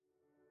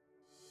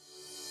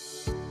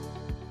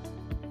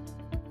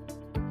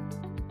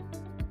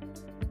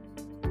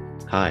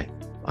Hi,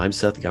 I'm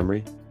Seth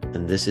Gumry,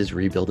 and this is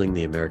Rebuilding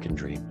the American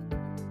Dream.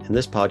 In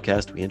this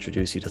podcast, we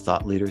introduce you to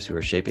thought leaders who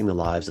are shaping the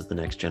lives of the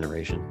next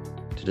generation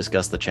to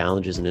discuss the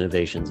challenges and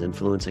innovations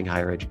influencing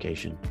higher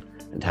education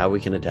and how we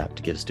can adapt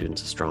to give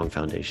students a strong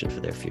foundation for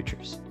their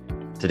futures.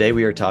 Today,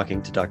 we are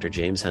talking to Dr.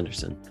 James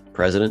Henderson,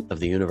 president of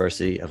the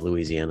University of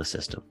Louisiana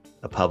System,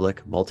 a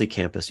public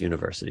multi-campus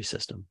university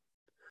system.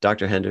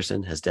 Dr.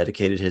 Henderson has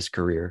dedicated his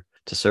career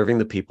to serving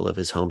the people of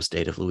his home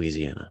state of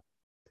Louisiana.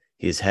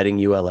 He is heading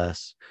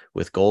ULS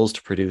with goals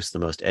to produce the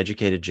most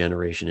educated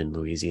generation in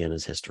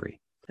Louisiana's history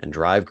and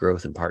drive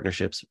growth in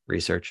partnerships,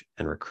 research,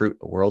 and recruit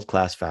a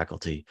world-class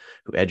faculty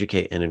who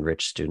educate and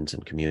enrich students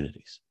and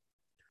communities.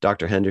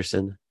 Dr.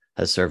 Henderson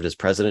has served as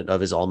president of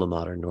his alma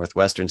mater,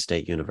 Northwestern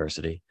State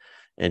University,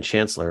 and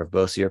chancellor of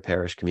Bossier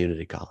Parish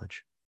Community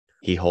College.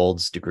 He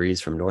holds degrees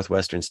from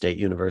Northwestern State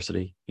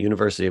University,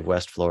 University of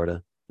West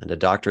Florida, and a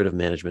doctorate of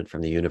management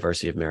from the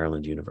University of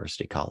Maryland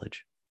University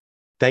College.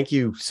 Thank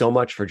you so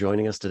much for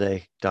joining us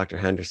today, Dr.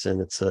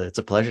 Henderson. It's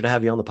a pleasure to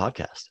have you on the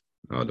podcast.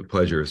 Oh, the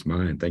pleasure is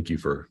mine. Thank you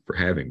for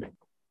having me.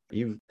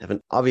 You have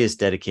an obvious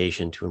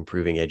dedication to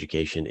improving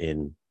education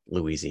in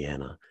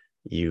Louisiana.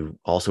 You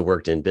also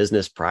worked in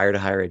business prior to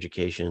higher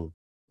education.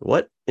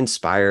 What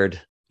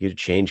inspired you to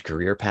change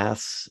career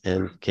paths?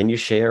 And can you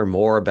share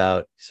more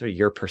about sort of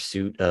your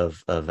pursuit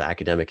of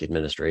academic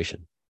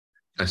administration?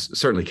 I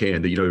certainly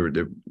can. There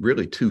were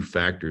really two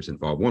factors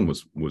involved. One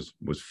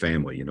was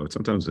family.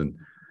 Sometimes in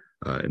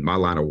my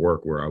line of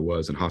work, where I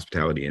was in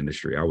hospitality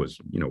industry, I was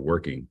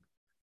working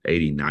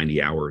 80, 90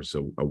 hours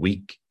a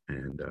week,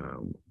 and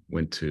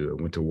went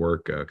to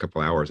work a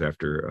couple hours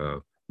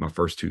after my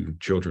first two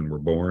children were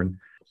born.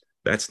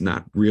 That's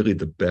not really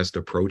the best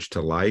approach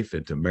to life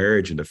and to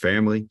marriage and to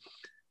family.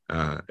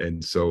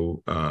 And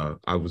so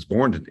I was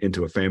born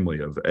into a family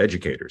of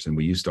educators, and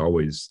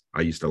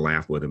I used to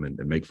laugh with them and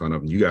make fun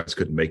of them. You guys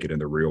couldn't make it in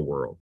the real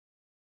world.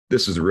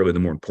 This is really the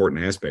more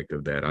important aspect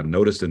of that. I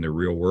noticed in the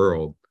real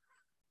world,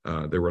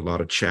 there were a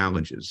lot of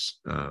challenges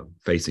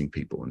facing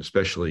people, and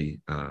especially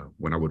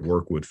when I would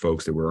work with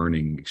folks that were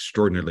earning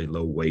extraordinarily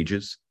low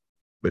wages,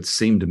 but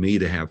seemed to me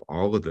to have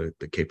all of the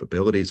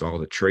capabilities, all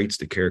the traits,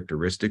 the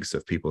characteristics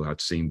of people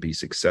I'd seen be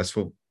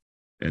successful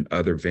in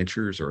other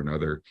ventures or in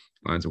other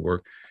lines of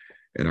work.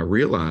 And I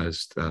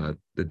realized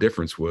the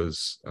difference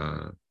was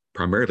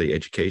primarily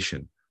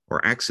education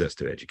or access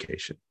to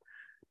education.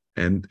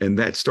 And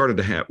that started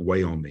to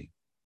weigh on me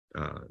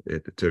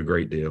to a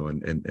great deal.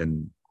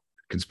 And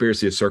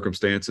conspiracy of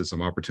circumstances,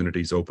 some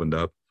opportunities opened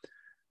up.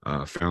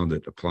 Found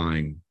that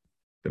applying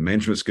the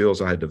management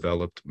skills I had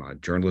developed, my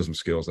journalism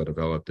skills I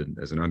developed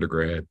as an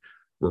undergrad,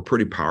 were a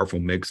pretty powerful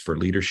mix for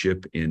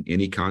leadership in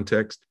any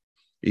context,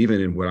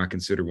 even in what I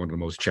consider one of the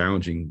most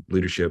challenging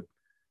leadership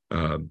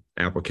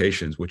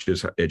applications, which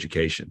is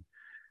education.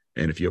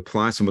 And if you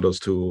apply some of those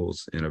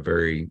tools in a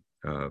very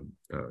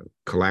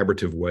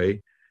collaborative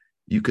way,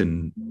 you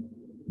can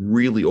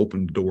really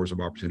open doors of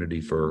opportunity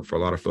for a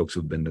lot of folks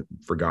who've been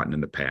forgotten in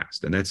the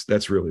past. And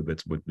that's really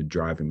what's been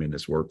driving me in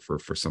this work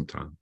for some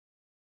time.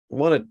 I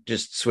want to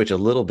just switch a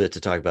little bit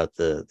to talk about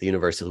the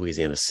University of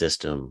Louisiana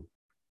system.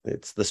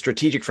 It's the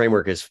strategic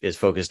framework is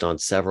focused on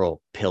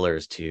several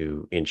pillars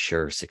to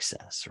ensure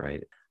success,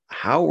 right?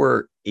 How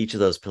were each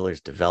of those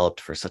pillars developed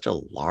for such a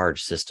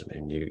large system?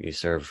 And you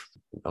serve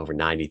over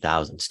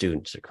 90,000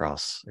 students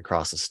across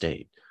the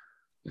state.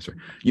 That's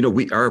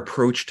right. Our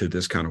approach to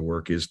this kind of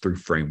work is through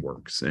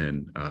frameworks,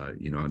 and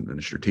and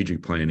the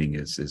strategic planning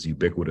is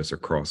ubiquitous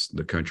across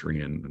the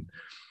country, and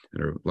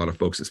there are a lot of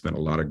folks that spend a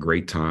lot of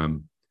great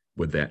time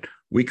with that.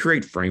 We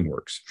create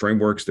frameworks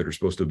that are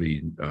supposed to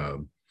be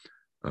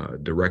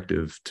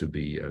directive, to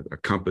be a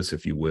compass,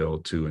 if you will,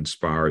 to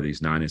inspire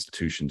these 9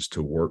 institutions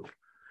to work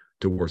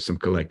towards some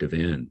collective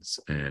ends.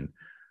 And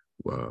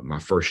my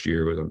first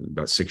year,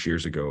 about 6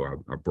 years ago,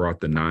 I brought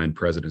the 9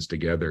 presidents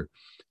together,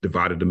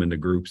 divided them into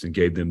groups, and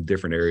gave them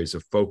different areas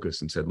of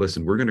focus, and said,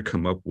 listen, we're going to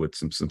come up with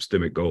some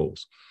systemic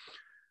goals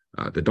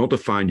that don't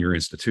define your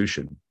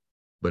institution,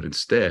 but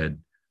instead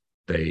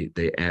they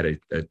add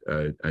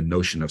a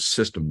notion of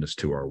systemness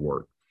to our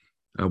work.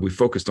 We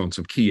focused on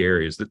some key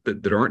areas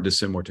that aren't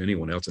dissimilar to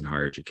anyone else in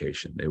higher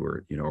education. They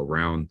were,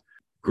 around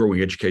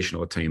growing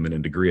educational attainment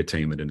and degree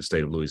attainment in the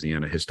state of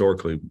Louisiana.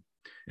 Historically,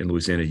 in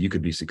Louisiana, you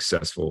could be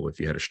successful if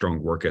you had a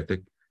strong work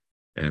ethic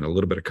and a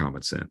little bit of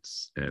common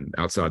sense. And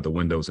outside the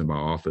windows in my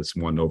office,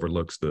 one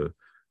overlooks the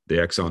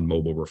Exxon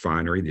Mobil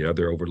refinery, the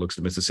other overlooks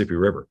the Mississippi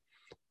River.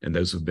 And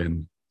those have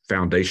been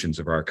foundations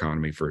of our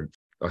economy for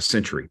a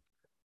century.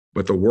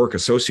 But the work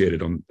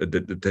associated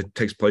that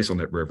takes place on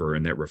that river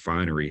and that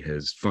refinery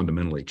has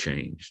fundamentally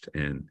changed.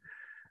 And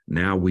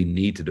now we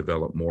need to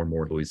develop more and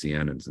more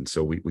Louisianans. And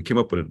so we came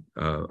up with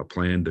a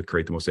plan to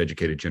create the most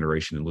educated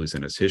generation in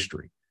Louisiana's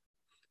history,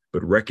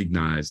 but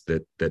recognize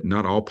that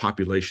not all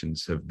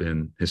populations have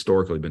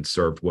historically been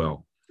served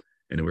well.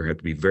 And we have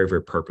to be very,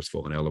 very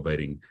purposeful in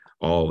elevating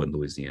all in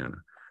Louisiana.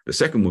 The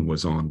second one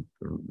was on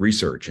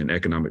research and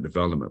economic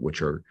development,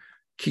 which are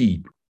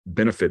key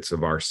benefits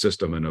of our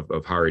system and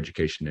of higher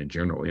education in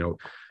general.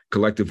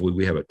 collectively,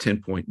 we have a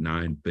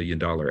 $10.9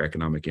 billion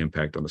economic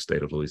impact on the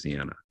state of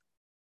Louisiana,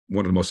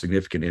 one of the most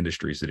significant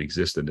industries that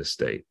exist in this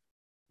state.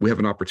 We have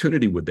an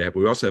opportunity with that, but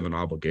we also have an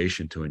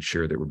obligation to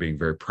ensure that we're being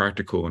very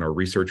practical in our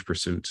research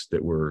pursuits,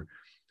 that we're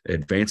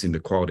advancing the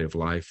quality of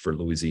life for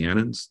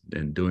Louisianans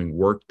and doing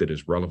work that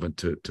is relevant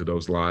to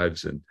those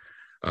lives,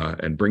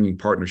 and bringing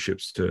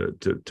partnerships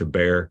to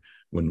bear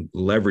when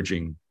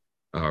leveraging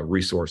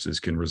resources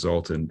can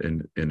result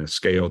in a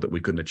scale that we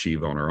couldn't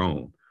achieve on our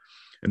own.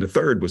 And the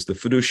third was the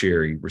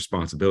fiduciary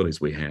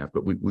responsibilities we have,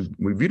 but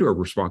we viewed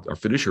our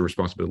fiduciary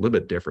responsibility a little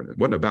bit different. It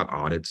wasn't about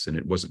audits, and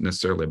it wasn't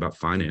necessarily about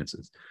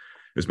finances.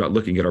 It was about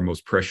looking at our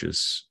most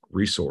precious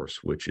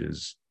resource, which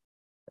is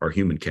our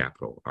human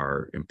capital,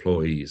 our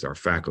employees, our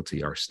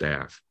faculty, our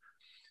staff.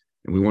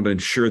 And we want to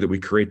ensure that we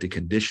create the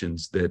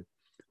conditions that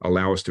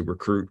allow us to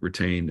recruit,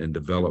 retain, and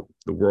develop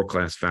the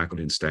world-class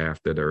faculty and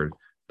staff that are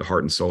the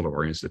heart and soul of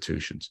our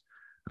institutions.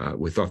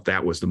 We thought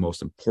that was the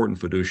most important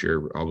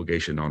fiduciary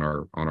obligation on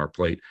our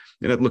plate.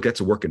 And look,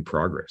 that's a work in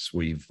progress.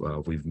 We've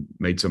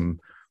made some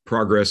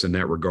progress in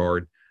that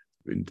regard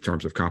in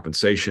terms of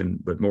compensation,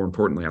 but more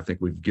importantly, I think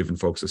we've given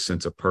folks a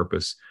sense of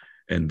purpose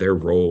and their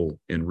role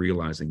in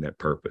realizing that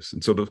purpose.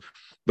 And so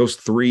those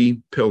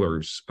three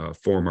pillars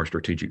form our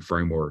strategic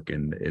framework,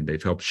 and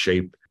they've helped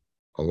shape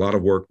a lot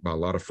of work by a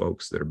lot of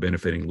folks that are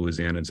benefiting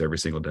Louisianans every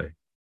single day.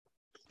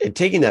 And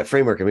taking that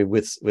framework, I mean,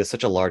 with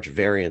such a large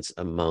variance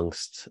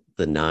amongst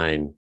the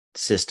 9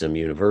 system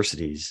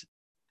universities,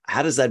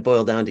 how does that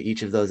boil down to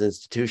each of those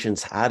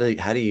institutions? How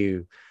do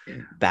you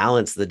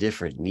balance the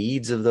different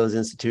needs of those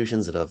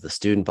institutions and of the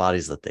student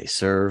bodies that they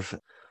serve?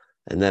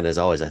 And then, as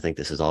always, I think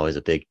this is always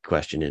a big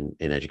question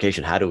in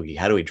education. How do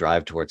we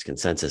drive towards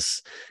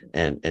consensus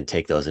and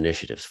take those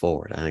initiatives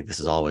forward? I think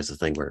this is always the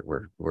thing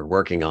we're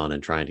working on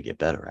and trying to get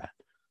better at.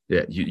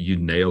 Yeah, you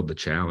nailed the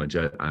challenge.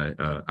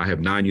 I have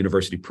 9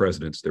 university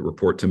presidents that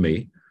report to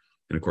me.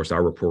 And of course, I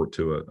report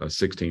to a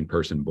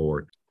 16-person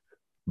board.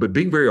 But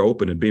being very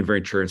open and being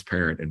very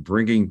transparent and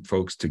bringing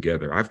folks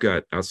together. I've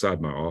got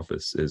outside my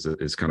office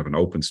is kind of an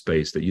open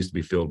space that used to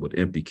be filled with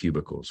empty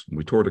cubicles.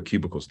 We tore the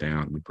cubicles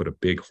down. We put a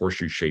big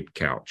horseshoe-shaped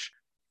couch.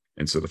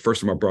 And so the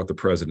first time I brought the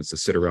presidents to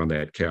sit around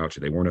that couch,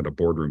 and they weren't at a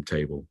boardroom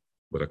table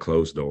with a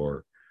closed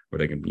door where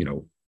they can,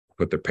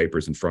 put their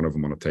papers in front of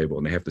them on a table,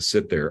 and they have to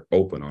sit there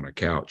open on a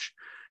couch.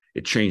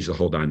 It changed the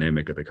whole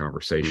dynamic of the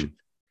conversation.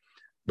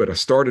 Mm-hmm. But I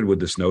started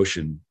with this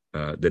notion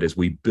that as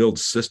we build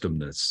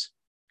systemness,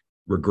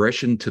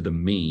 regression to the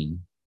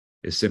mean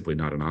is simply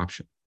not an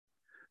option.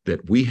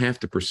 That we have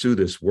to pursue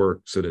this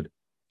work so that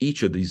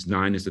each of these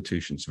 9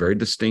 institutions, very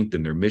distinct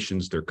in their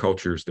missions, their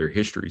cultures, their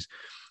histories.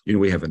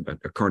 We have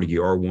a Carnegie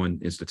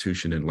R1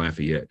 institution in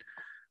Lafayette.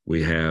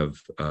 We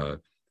have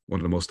one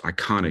of the most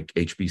iconic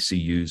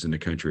HBCUs in the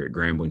country at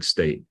Grambling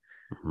State.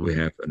 Mm-hmm. We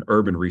have an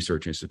urban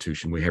research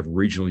institution. We have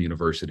regional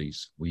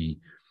universities. We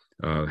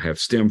have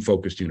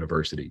STEM-focused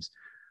universities.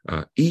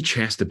 Each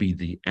has to be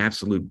the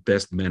absolute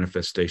best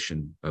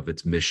manifestation of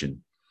its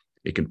mission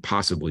it can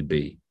possibly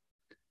be.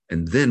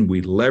 And then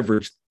we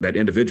leverage that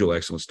individual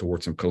excellence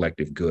towards some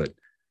collective good.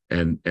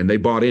 And they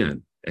bought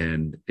in.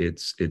 And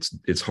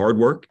it's hard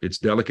work. It's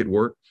delicate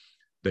work.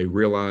 They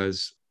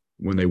realize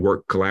when they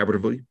work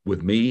collaboratively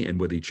with me and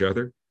with each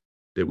other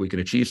that we can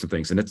achieve some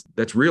things. And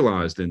that's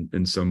realized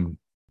in some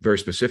very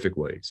specific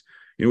ways.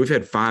 We've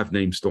had 5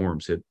 named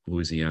storms hit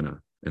Louisiana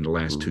in the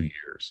last mm-hmm. 2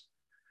 years.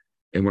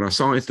 And when I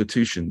saw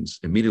institutions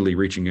immediately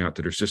reaching out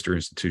to their sister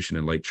institution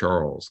in Lake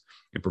Charles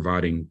and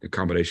providing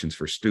accommodations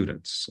for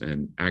students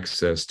and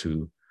access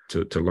to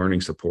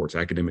learning supports,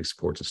 academic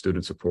supports, and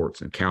student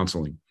supports and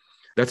counseling,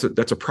 that's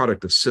a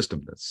product of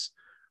systemness.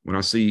 When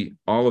I see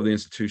all of the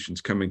institutions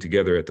coming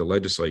together at the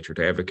legislature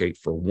to advocate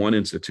for one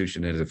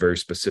institution that has a very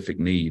specific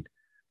need,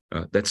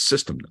 that's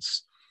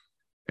systemness.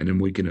 And then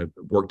we can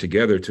work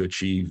together to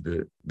achieve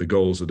the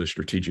goals of the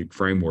strategic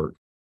framework.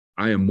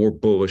 I am more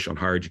bullish on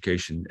higher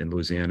education in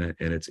Louisiana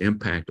and its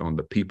impact on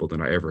the people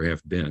than I ever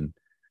have been.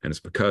 And it's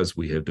because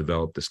we have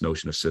developed this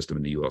notion of system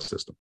in the UL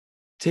system.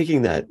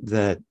 Taking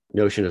that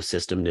notion of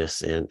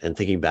systemness and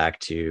thinking back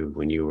to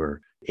when you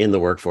were in the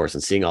workforce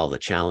and seeing all the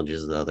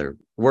challenges that other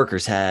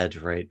workers had,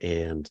 right?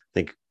 And I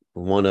think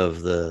one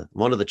of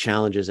the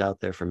challenges out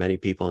there for many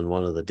people and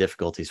one of the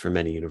difficulties for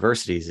many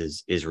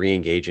universities is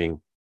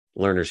re-engaging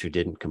learners who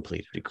didn't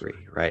complete a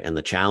degree, right? And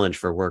the challenge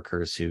for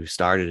workers who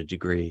started a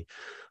degree,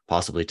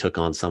 possibly took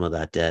on some of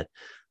that debt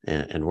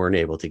and weren't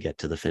able to get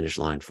to the finish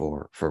line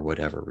for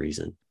whatever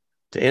reason.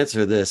 To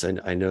answer this,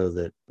 I know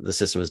that the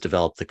system has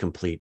developed the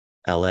Complete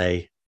LA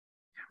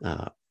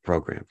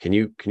program. Can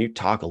you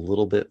talk a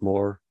little bit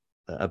more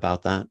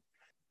about that?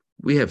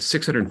 We have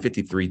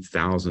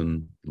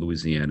 653,000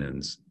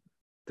 Louisianans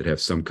that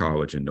have some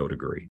college and no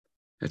degree.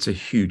 That's a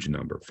huge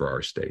number for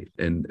our state.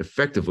 And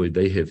effectively,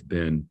 they have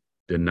been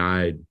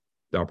denied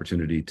the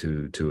opportunity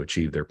to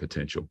achieve their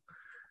potential.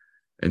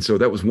 And so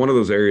that was one of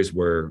those areas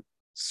where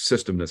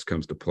systemness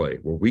comes to play,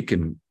 where we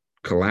can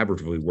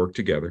collaboratively work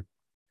together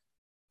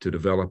to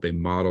develop a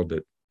model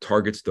that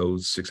targets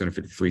those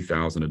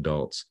 653,000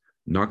 adults,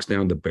 knocks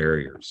down the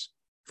barriers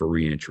for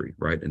reentry,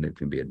 right? And it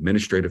can be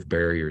administrative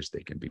barriers,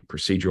 they can be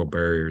procedural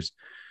barriers.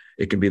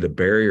 It can be the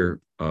barrier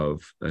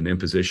of an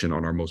imposition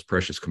on our most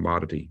precious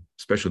commodity,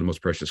 especially the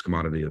most precious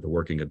commodity of the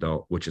working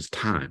adult, which is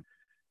time.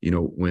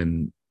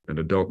 When an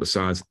adult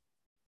decides,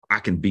 I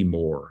can be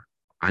more,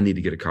 I need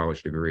to get a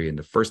college degree. And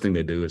the first thing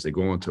they do is they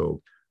go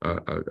onto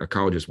a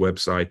college's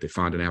website, they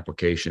find an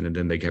application, and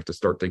then they have to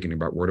start thinking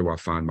about, where do I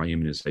find my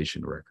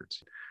immunization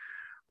records?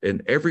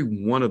 And every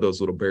one of those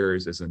little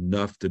barriers is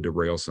enough to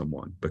derail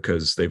someone,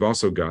 because they've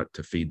also got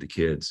to feed the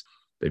kids.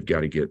 They've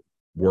got to get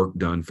work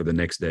done for the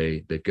next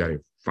day. They've got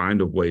to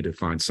find a way to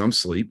find some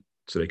sleep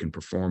so they can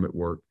perform at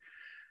work.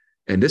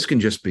 And this can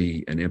just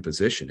be an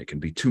imposition. It can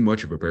be too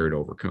much of a barrier to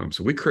overcome.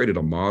 So we created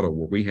a model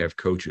where we have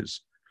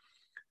coaches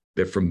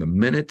that from the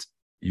minute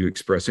you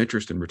express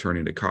interest in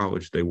returning to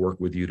college, they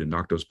work with you to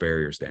knock those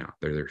barriers down.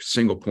 They're their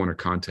single point of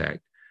contact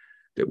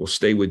that will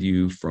stay with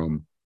you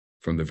from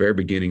the very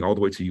beginning all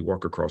the way till you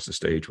walk across the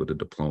stage with a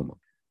diploma.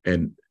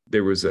 And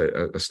there was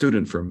a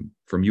student from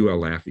UL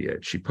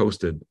Lafayette. She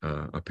posted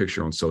a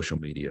picture on social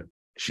media.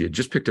 She had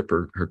just picked up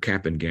her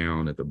cap and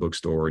gown at the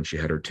bookstore, and she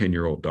had her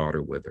 10-year-old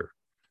daughter with her.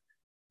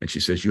 And she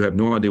says, you have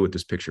no idea what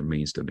this picture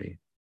means to me,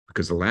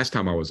 because the last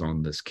time I was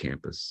on this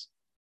campus,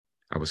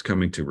 I was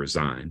coming to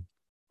resign,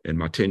 and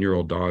my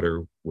 10-year-old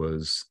daughter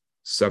was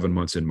 7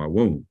 months in my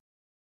womb.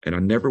 And I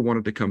never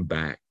wanted to come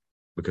back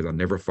because I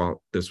never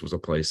thought this was a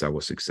place I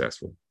was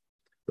successful.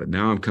 But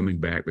now I'm coming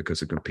back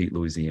because of Compete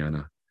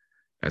Louisiana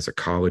as a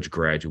college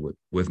graduate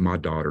with my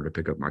daughter to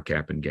pick up my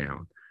cap and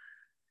gown.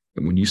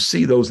 And when you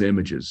see those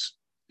images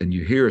and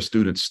you hear a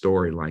student's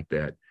story like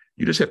that,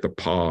 you just have to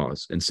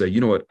pause and say,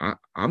 you know what,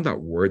 I'm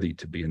not worthy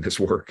to be in this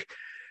work.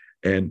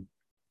 And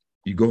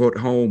you go at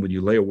home and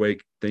you lay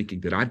awake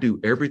thinking that I do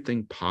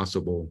everything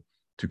possible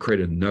to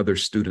create another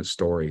student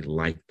story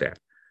like that.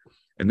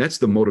 And that's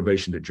the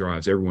motivation that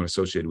drives everyone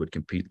associated with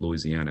Compete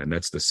Louisiana. And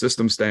that's the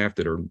system staff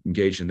that are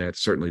engaged in that,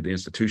 certainly the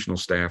institutional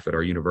staff at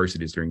our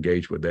universities are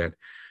engaged with that.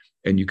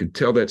 And you can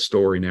tell that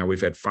story now.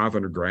 We've had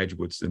 500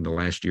 graduates in the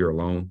last year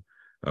alone.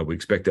 We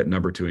expect that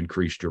number to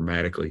increase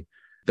dramatically.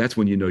 That's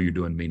when you know you're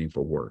doing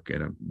meaningful work.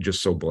 And I'm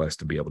just so blessed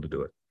to be able to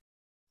do it.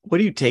 What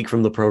do you take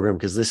from the program?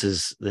 Because this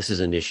is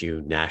an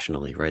issue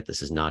nationally, right?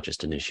 This is not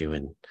just an issue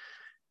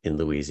in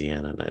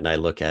Louisiana. And I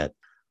look at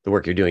the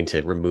work you're doing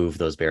to remove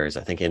those barriers.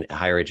 I think in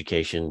higher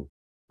education,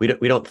 we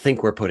don't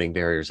think we're putting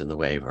barriers in the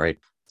way, right?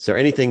 Is there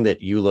anything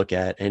that you look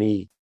at,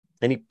 any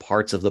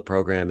parts of the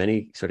program,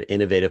 any sort of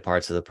innovative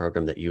parts of the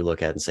program that you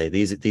look at and say,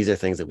 these are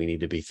things that we need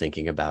to be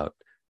thinking about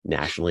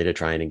nationally to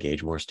try and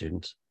engage more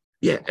students?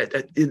 Yeah,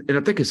 and I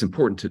think it's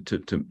important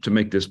to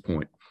make this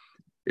point,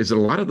 is that a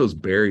lot of those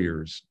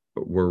barriers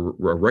were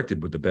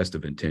erected with the best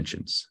of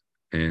intentions.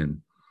 And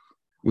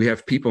we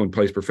have people in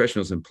place,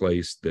 professionals in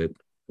place, that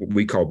what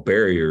we call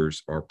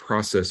barriers are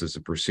processes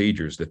and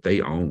procedures that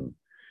they own,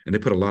 and they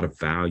put a lot of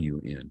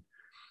value in.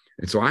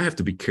 And so I have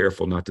to be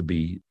careful not to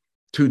be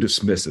too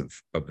dismissive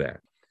of that.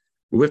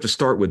 We have to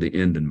start with the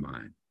end in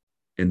mind.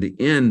 And the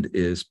end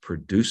is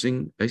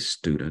producing a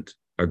student,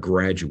 a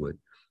graduate,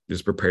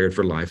 that's prepared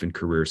for life and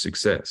career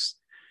success.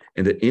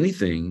 And that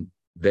anything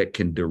that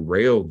can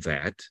derail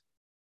that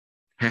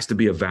has to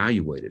be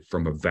evaluated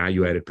from a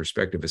value-added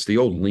perspective. It's the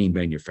old lean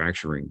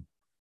manufacturing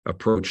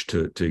approach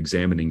to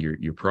examining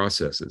your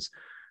processes.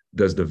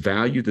 Does the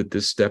value that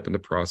this step in the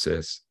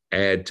process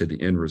add to the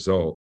end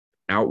result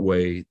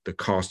outweigh the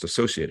cost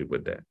associated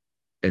with that?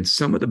 And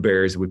some of the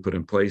barriers that we put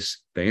in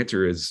place, the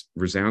answer is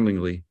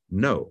resoundingly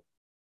no.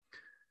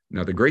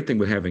 Now, the great thing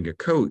with having a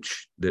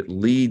coach that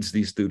leads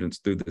these students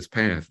through this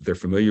path, they're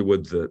familiar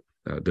with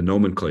the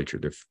nomenclature,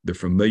 they're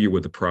familiar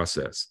with the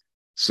process.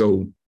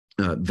 So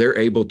they're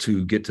able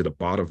to get to the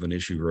bottom of an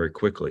issue very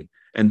quickly.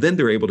 And then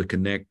they're able to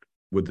connect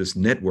with this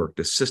network,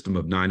 this system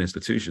of 9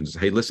 institutions.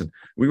 Hey, listen,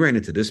 we ran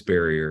into this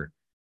barrier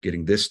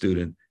getting this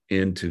student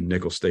into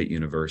Nicholls State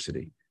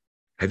University.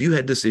 Have you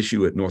had this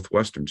issue at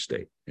Northwestern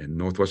State? And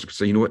Northwestern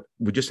say, you know what,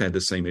 we just had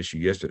the same issue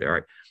yesterday. All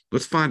right,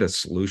 let's find a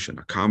solution,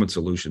 a common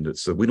solution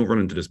so we don't run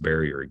into this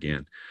barrier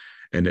again.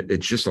 And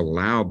it's just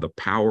allowed the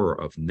power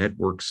of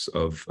networks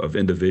of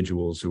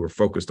individuals who are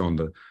focused on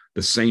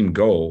the same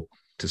goal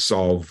to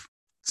solve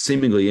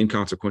seemingly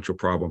inconsequential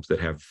problems that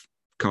have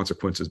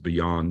consequences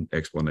beyond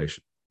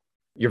explanation.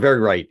 You're very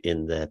right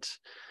in that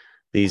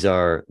these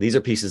are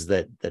pieces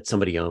that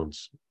somebody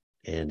owns.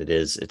 And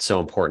it's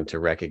so important to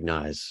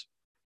recognize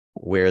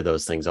where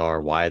those things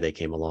are, why they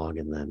came along,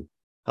 and then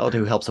how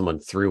to help someone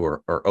through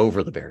or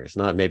over the barriers.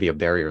 Not maybe a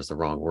barrier is the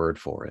wrong word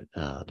for it,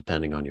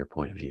 depending on your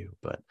point of view,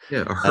 but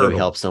how do we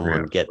help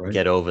someone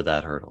get over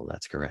that hurdle?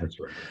 That's correct. That's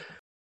right.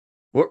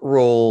 What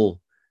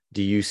role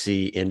do you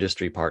see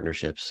industry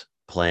partnerships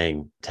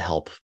playing to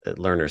help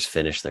learners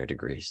finish their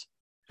degrees?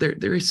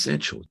 They're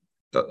essential.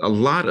 A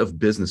lot of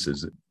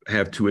businesses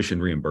have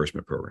tuition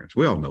reimbursement programs.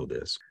 We all know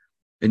this.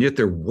 And yet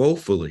they're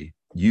woefully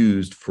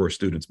used for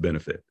students'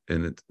 benefit.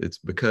 And it's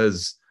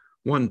because,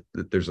 one,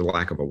 that there's a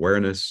lack of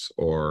awareness,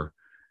 or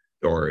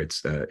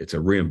it's a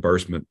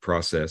reimbursement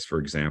process, for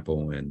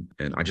example, and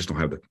I just don't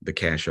have the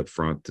cash up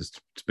front to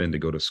spend to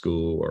go to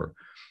school,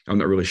 I'm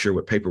not really sure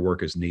what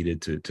paperwork is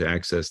needed to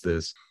access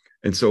this.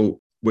 And so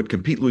what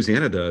Compete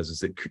Louisiana does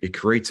is it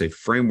creates a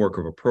framework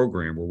of a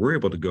program where we're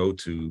able to go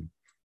to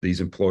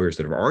these employers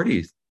that have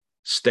already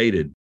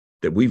stated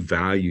that we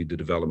value the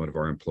development of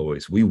our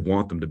employees. We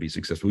want them to be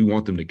successful. We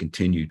want them to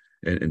continue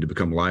and to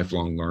become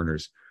lifelong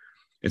learners.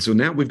 And so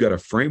now we've got a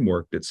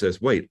framework that says,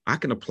 wait, I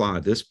can apply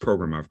this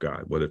program I've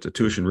got, whether it's a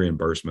tuition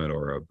reimbursement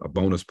or a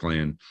bonus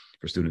plan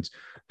for students,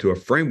 to a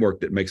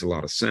framework that makes a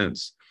lot of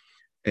sense.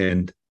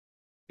 And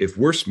if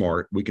we're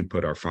smart, we can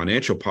put our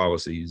financial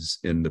policies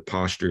in the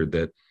posture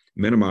that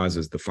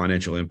minimizes the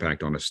financial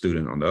impact on a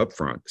student on the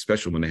upfront,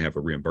 especially when they have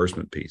a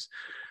reimbursement piece.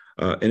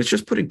 And it's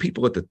just putting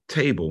people at the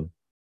table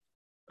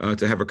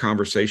to have a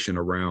conversation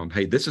around,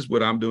 hey, this is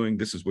what I'm doing.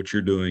 This is what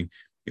you're doing.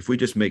 If we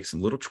just make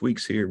some little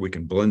tweaks here, we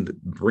can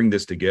bring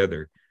this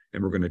together,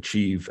 and we're going to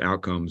achieve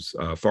outcomes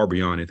far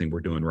beyond anything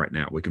we're doing right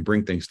now. We can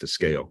bring things to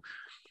scale.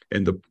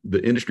 And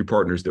the industry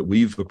partners that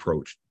we've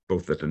approached,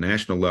 both at the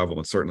national level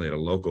and certainly at a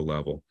local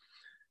level,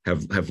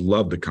 have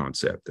loved the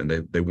concept, and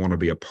they want to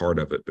be a part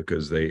of it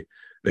because they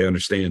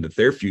understand that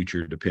their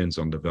future depends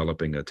on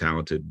developing a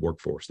talented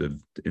workforce,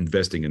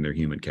 investing in their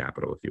human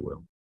capital, if you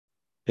will.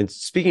 And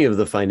speaking of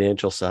the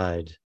financial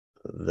side,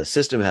 the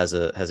system has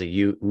a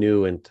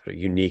new and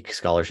unique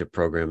scholarship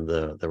program,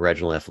 the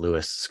Reginald F.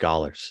 Lewis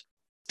Scholars.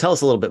 Tell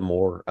us a little bit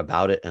more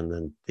about it and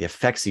then the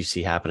effects you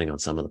see happening on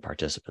some of the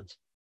participants.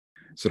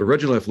 So the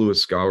Reginald F.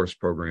 Lewis Scholars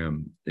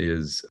Program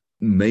is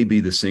maybe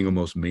the single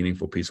most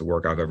meaningful piece of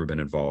work I've ever been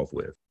involved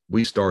with.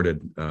 We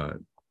started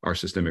our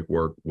systemic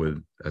work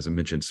with, as I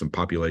mentioned, some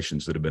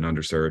populations that have been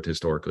underserved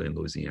historically in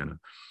Louisiana.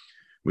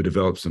 We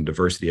developed some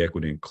diversity,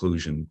 equity,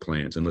 inclusion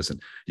plans. And listen,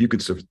 you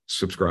could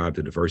subscribe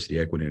to diversity,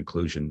 equity,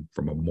 inclusion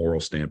from a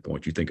moral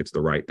standpoint. You think it's the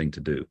right thing to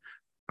do.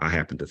 I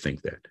happen to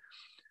think that.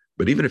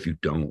 But even if you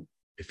don't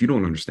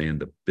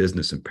understand the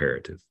business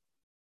imperative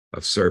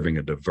of serving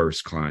a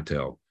diverse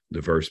clientele,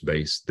 diverse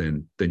base,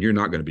 then you're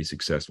not going to be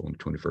successful in the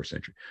 21st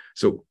century.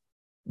 So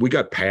we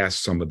got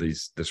past some of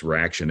this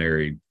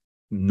reactionary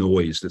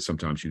noise that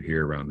sometimes you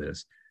hear around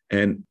this.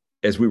 And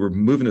as we were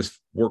moving this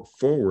work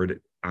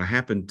forward, I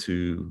happened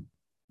to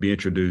be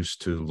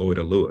introduced to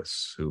Loida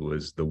Lewis, who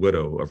is the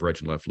widow of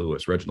Reginald F.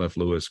 Lewis. Reginald F.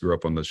 Lewis grew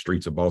up on the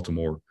streets of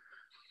Baltimore,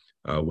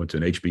 went to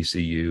an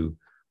HBCU,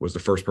 was the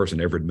first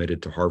person ever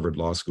admitted to Harvard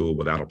Law School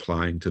without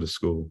applying to the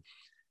school.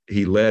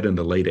 He led in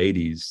the late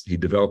 80s. He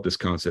developed this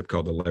concept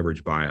called the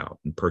leverage buyout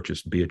and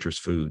purchased Beatrice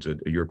Foods, a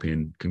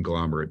European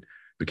conglomerate,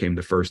 became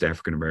the first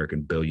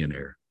African-American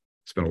billionaire.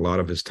 Spent a lot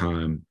of his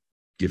time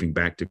giving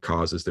back to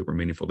causes that were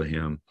meaningful to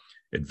him,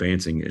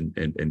 advancing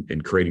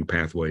and creating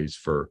pathways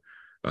for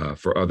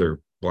other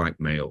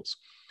Black males.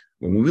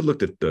 When we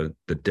looked at the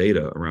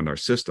data around our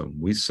system,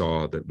 we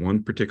saw that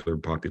one particular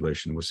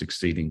population was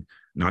succeeding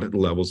not at the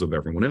levels of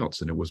everyone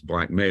else, and it was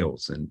Black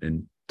males.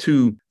 And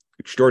two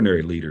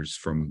extraordinary leaders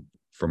from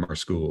our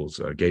schools,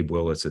 Gabe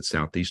Willis at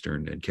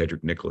Southeastern and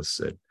Kedrick Nicholas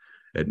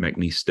at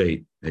McNeese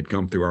State, had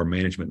come through our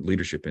Management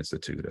Leadership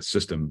Institute, a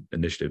system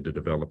initiative to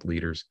develop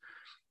leaders.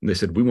 And they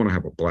said, we want to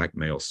have a Black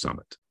male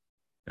summit.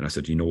 And I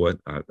said, you know what?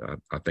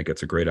 I think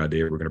that's a great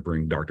idea. We're going to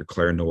bring Dr.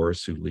 Claire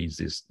Norris, who leads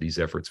these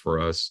efforts for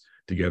us,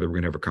 together. We're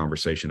going to have a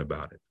conversation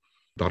about it.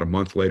 About a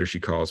month later, she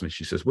calls me.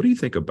 She says, what do you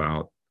think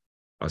about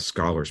a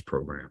scholars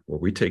program where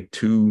we take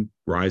two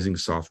rising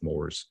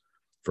sophomores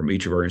from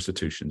each of our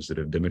institutions that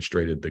have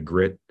demonstrated the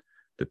grit,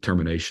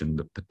 determination,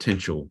 the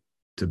potential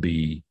to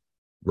be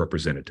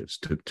representatives,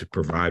 to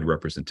provide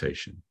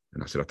representation?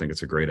 And I said, I think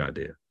it's a great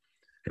idea.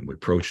 And we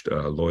approached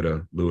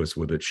Loida Lewis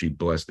with it. She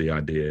blessed the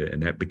idea,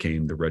 and that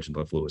became the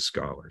Reginald F. Lewis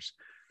Scholars.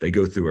 They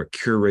go through a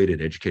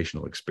curated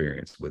educational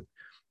experience with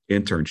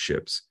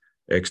internships,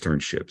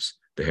 externships.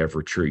 They have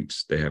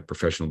retreats. They have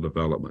professional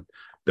development.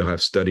 They'll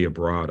have study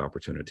abroad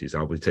opportunities.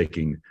 I'll be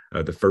taking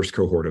the first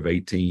cohort of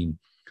 18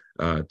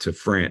 to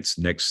France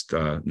next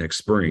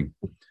spring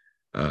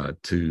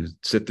to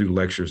sit through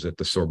lectures at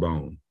the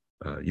Sorbonne,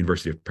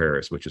 University of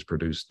Paris, which has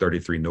produced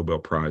 33 Nobel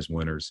Prize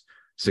winners,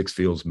 6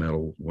 Fields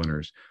Medal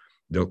winners.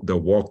 They'll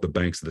walk the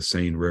banks of the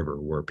Seine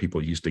River, where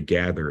people used to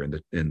gather in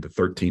the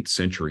 13th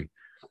century,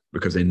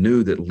 because they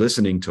knew that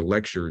listening to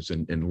lectures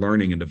and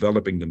learning and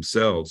developing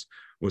themselves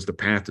was the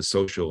path to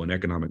social and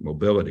economic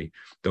mobility.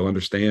 They'll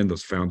understand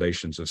those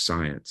foundations of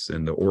science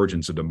and the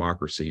origins of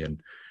democracy,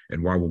 and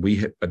why when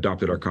we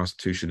adopted our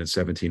Constitution in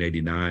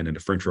 1789 and the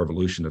French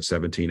Revolution of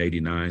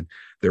 1789,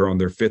 they're on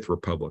their 5th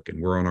republic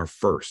and we're on our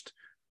 1st,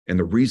 and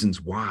the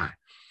reasons why.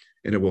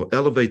 And it will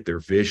elevate their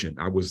vision.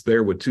 I was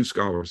there with 2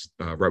 scholars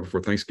right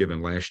before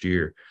Thanksgiving last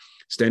year,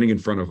 standing in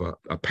front of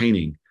a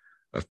painting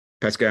of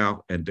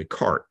Pascal and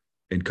Descartes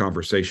in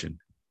conversation.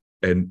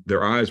 And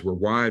their eyes were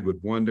wide with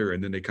wonder,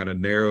 and then they kind of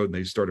narrowed and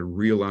they started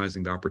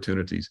realizing the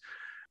opportunities.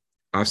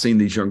 I've seen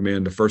these young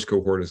men, the first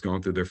cohort has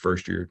gone through their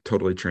first year,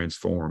 totally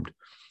transformed.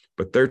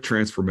 But their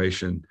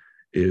transformation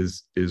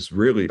is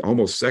really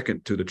almost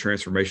second to the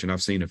transformation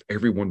I've seen of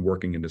everyone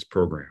working in this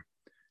program,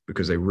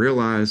 because they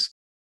realize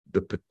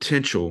the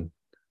potential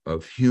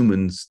of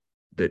humans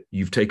that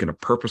you've taken a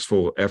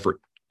purposeful effort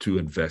to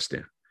invest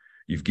in.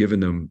 You've given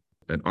them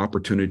an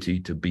opportunity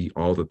to be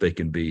all that they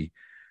can be.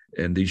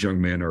 And these young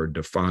men are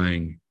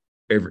defying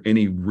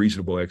any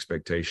reasonable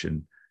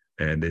expectation.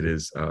 And it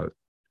is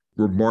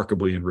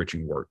remarkably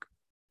enriching work.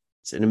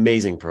 It's an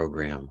amazing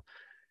program.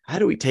 How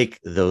do we take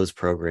those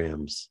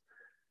programs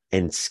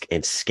and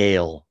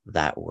scale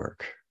that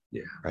work?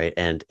 Yeah. Right.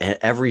 And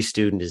every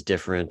student is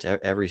different.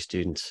 Every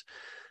student's,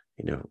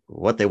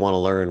 what they want to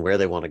learn, where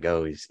they want to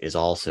go is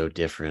also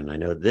different. I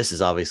know this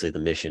is obviously the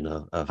mission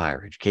of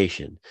higher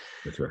education.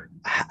 That's right.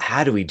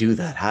 How do we do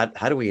that?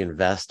 How do we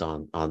invest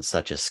on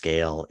such a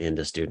scale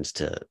into students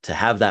to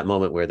have that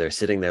moment where they're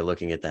sitting there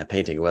looking at that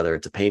painting, whether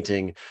it's a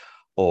painting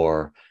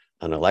or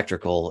an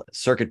electrical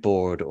circuit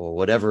board or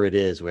whatever it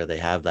is, where they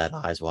have that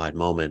eyes wide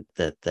moment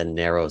that then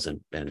narrows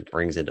and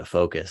brings into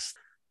focus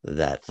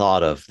that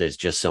thought of there's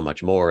just so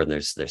much more, and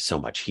there's so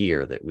much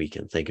here that we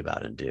can think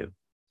about and do.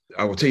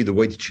 I will tell you the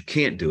way that you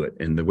can't do it.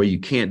 And the way you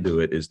can't do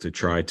it is to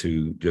try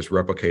to just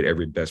replicate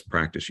every best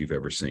practice you've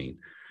ever seen.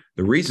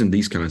 The reason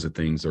these kinds of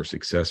things are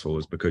successful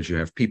is because you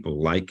have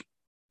people like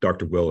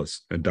Dr.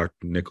 Willis and Dr.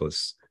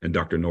 Nicholas and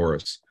Dr.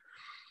 Norris,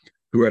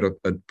 who are at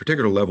a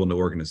particular level in the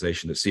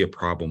organization that see a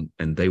problem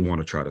and they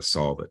want to try to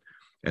solve it.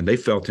 And they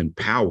felt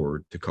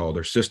empowered to call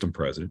their system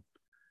president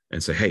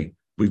and say, hey,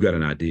 we've got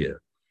an idea.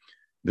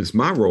 It's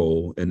my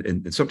role.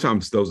 And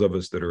sometimes those of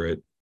us that are at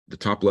the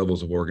top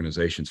levels of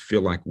organizations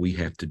feel like we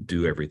have to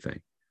do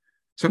everything.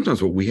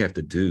 Sometimes what we have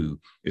to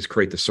do is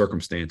create the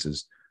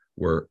circumstances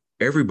where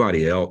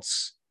everybody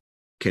else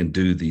can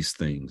do these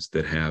things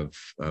that have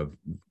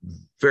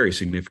very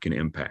significant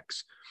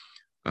impacts.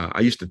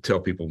 I used to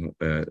tell people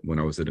when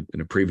I was in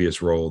a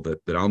previous role that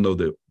I'll know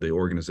that the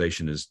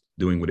organization is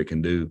doing what it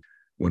can do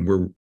when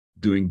we're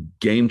doing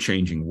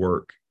game-changing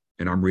work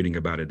and I'm reading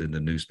about it in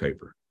the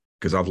newspaper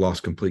because I've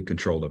lost complete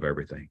control of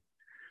everything.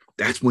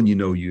 That's when you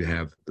know you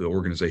have the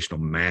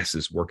organizational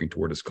masses working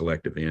toward this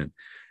collective end.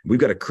 We've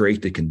got to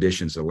create the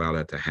conditions that allow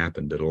that to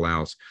happen, that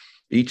allows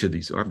each of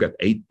these. I've got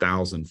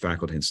 8,000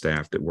 faculty and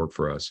staff that work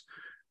for us.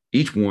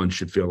 Each one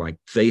should feel like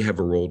they have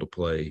a role to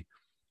play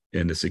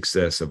in the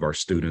success of our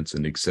students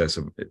and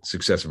the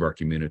success of our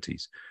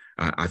communities.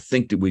 I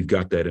think that we've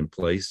got that in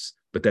place,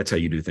 but that's how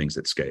you do things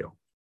at scale.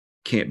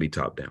 Can't be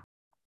top down.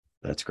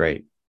 That's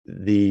great.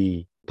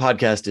 The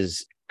podcast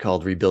is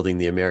called Rebuilding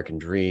the American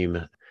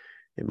Dream.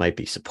 It might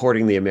be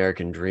supporting the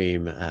American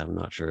dream. I'm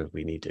not sure if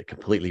we need to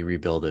completely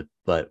rebuild it,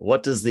 but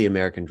what does the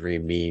American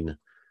dream mean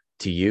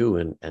to you,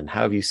 and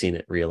how have you seen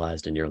it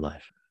realized in your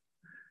life?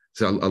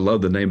 So I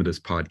love the name of this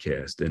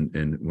podcast.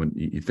 And when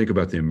you think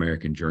about the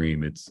American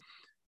dream,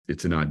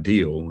 it's an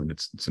ideal, and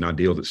it's an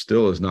ideal that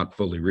still is not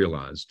fully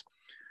realized,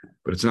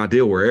 but it's an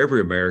ideal where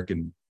every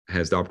American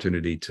has the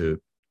opportunity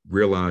to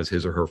realize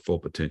his or her full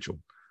potential,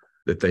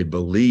 that they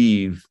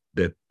believe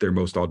that their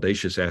most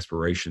audacious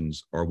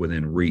aspirations are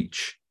within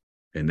reach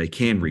and they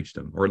can reach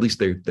them, or at least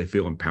they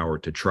feel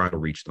empowered to try to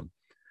reach them.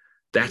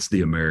 That's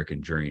the American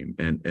dream.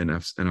 And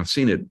I've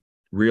seen it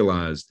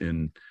realized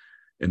in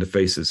the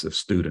faces of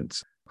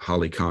students.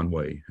 Holly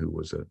Conway, who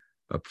was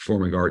a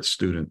performing arts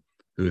student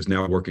who is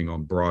now working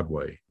on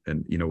Broadway.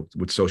 And,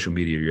 with social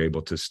media, you're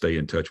able to stay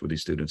in touch with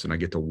these students. And I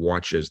get to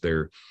watch as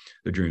their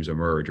dreams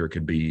emerge. Or it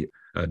could be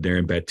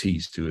Darren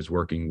Baptiste, who is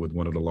working with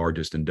one of the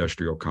largest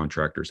industrial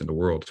contractors in the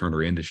world,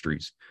 Turner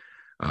Industries.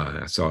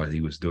 I saw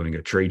he was doing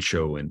a trade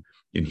show in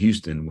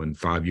Houston when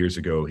 5 years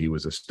ago he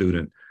was a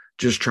student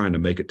just trying to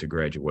make it to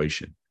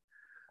graduation.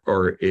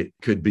 Or it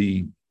could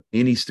be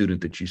any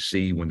student that you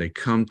see when they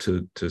come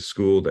to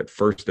school that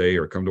first day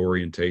or come to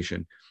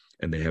orientation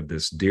and they have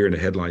this deer in the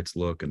headlights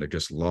look and they're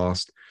just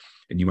lost,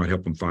 and you might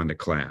help them find a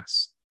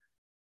class.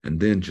 And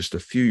then just a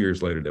few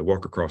years later, they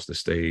walk across the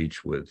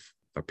stage with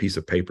a piece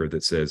of paper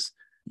that says,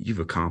 you've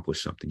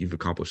accomplished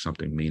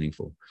something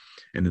meaningful.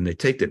 And then they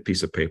take that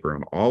piece of paper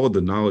and all of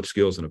the knowledge,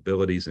 skills, and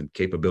abilities and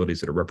capabilities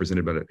that are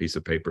represented by that piece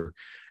of paper,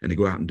 and they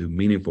go out and do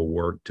meaningful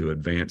work to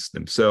advance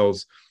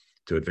themselves,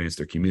 to advance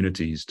their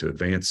communities, to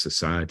advance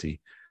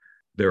society.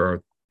 There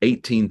are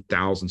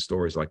 18,000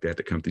 stories like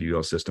that come through the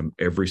UL system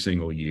every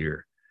single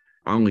year.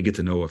 I only get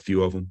to know a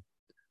few of them,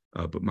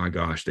 but my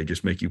gosh, they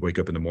just make you wake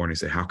up in the morning and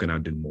say, how can I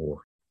do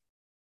more?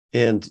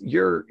 And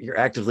you're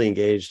actively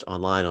engaged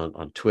online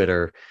on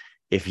Twitter.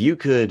 If you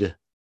could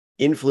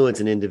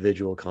influence an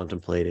individual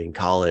contemplating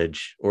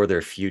college or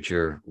their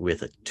future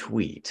with a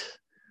tweet,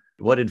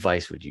 what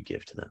advice would you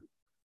give to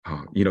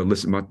them?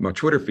 Listen, my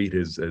Twitter feed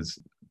has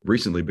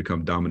recently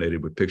become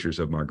dominated with pictures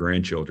of my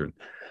grandchildren.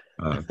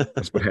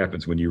 That's what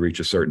happens when you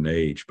reach a certain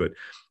age. But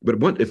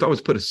if I was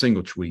to put a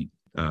single tweet,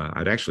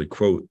 I'd actually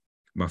quote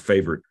my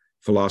favorite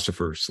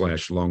philosopher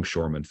 /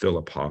 longshoreman,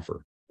 Philip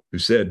Hoffer, who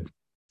said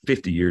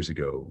 50 years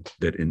ago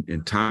that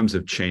in times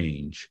of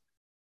change,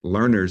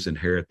 learners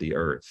inherit the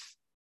earth,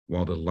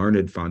 while the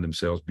learned find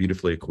themselves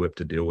beautifully equipped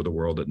to deal with a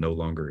world that no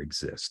longer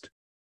exists.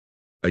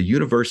 A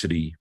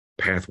university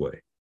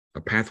pathway,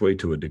 a pathway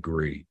to a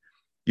degree,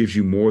 gives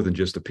you more than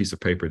just a piece of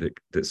paper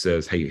that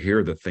says, hey, here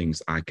are the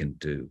things I can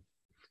do.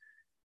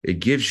 It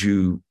gives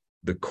you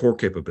the core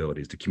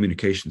capabilities, the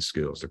communication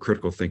skills, the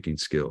critical thinking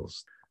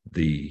skills,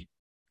 the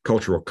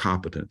cultural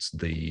competence,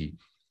 the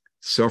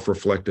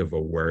self-reflective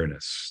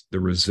awareness, the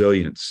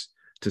resilience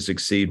to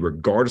succeed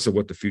regardless of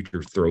what the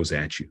future throws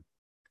at you.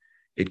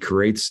 It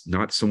creates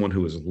not someone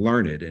who has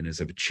learned and has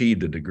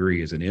achieved a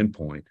degree as an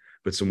endpoint,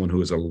 but someone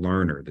who is a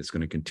learner that's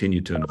going to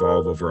continue to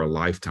evolve over a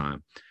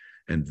lifetime.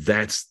 And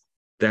that's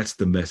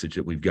the message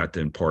that we've got to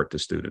impart to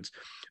students.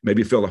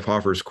 Maybe Philip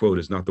Hoffer's quote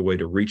is not the way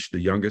to reach the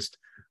youngest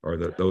or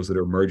those that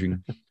are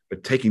emerging,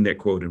 but taking that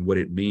quote and what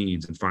it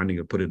means and putting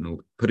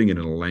it in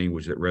a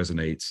language that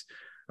resonates,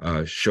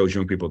 shows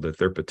young people that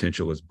their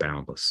potential is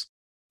boundless.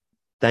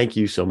 Thank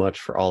you so much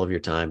for all of your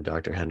time,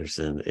 Dr.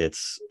 Henderson.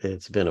 It's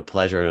been a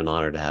pleasure and an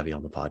honor to have you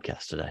on the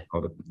podcast today.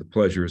 Oh, the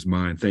pleasure is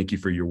mine. Thank you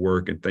for your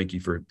work, and thank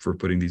you for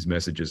putting these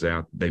messages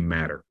out. They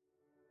matter.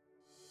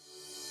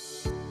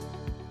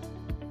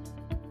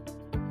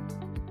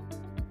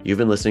 You've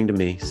been listening to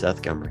me,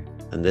 Seth Gumry,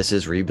 and this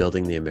is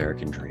Rebuilding the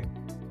American Dream.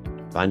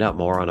 Find out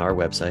more on our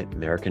website,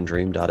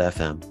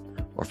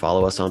 americandream.fm, or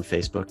follow us on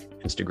Facebook,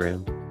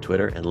 Instagram,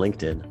 Twitter, and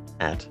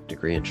LinkedIn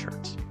 @Degree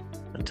Insurance.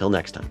 Until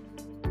next time.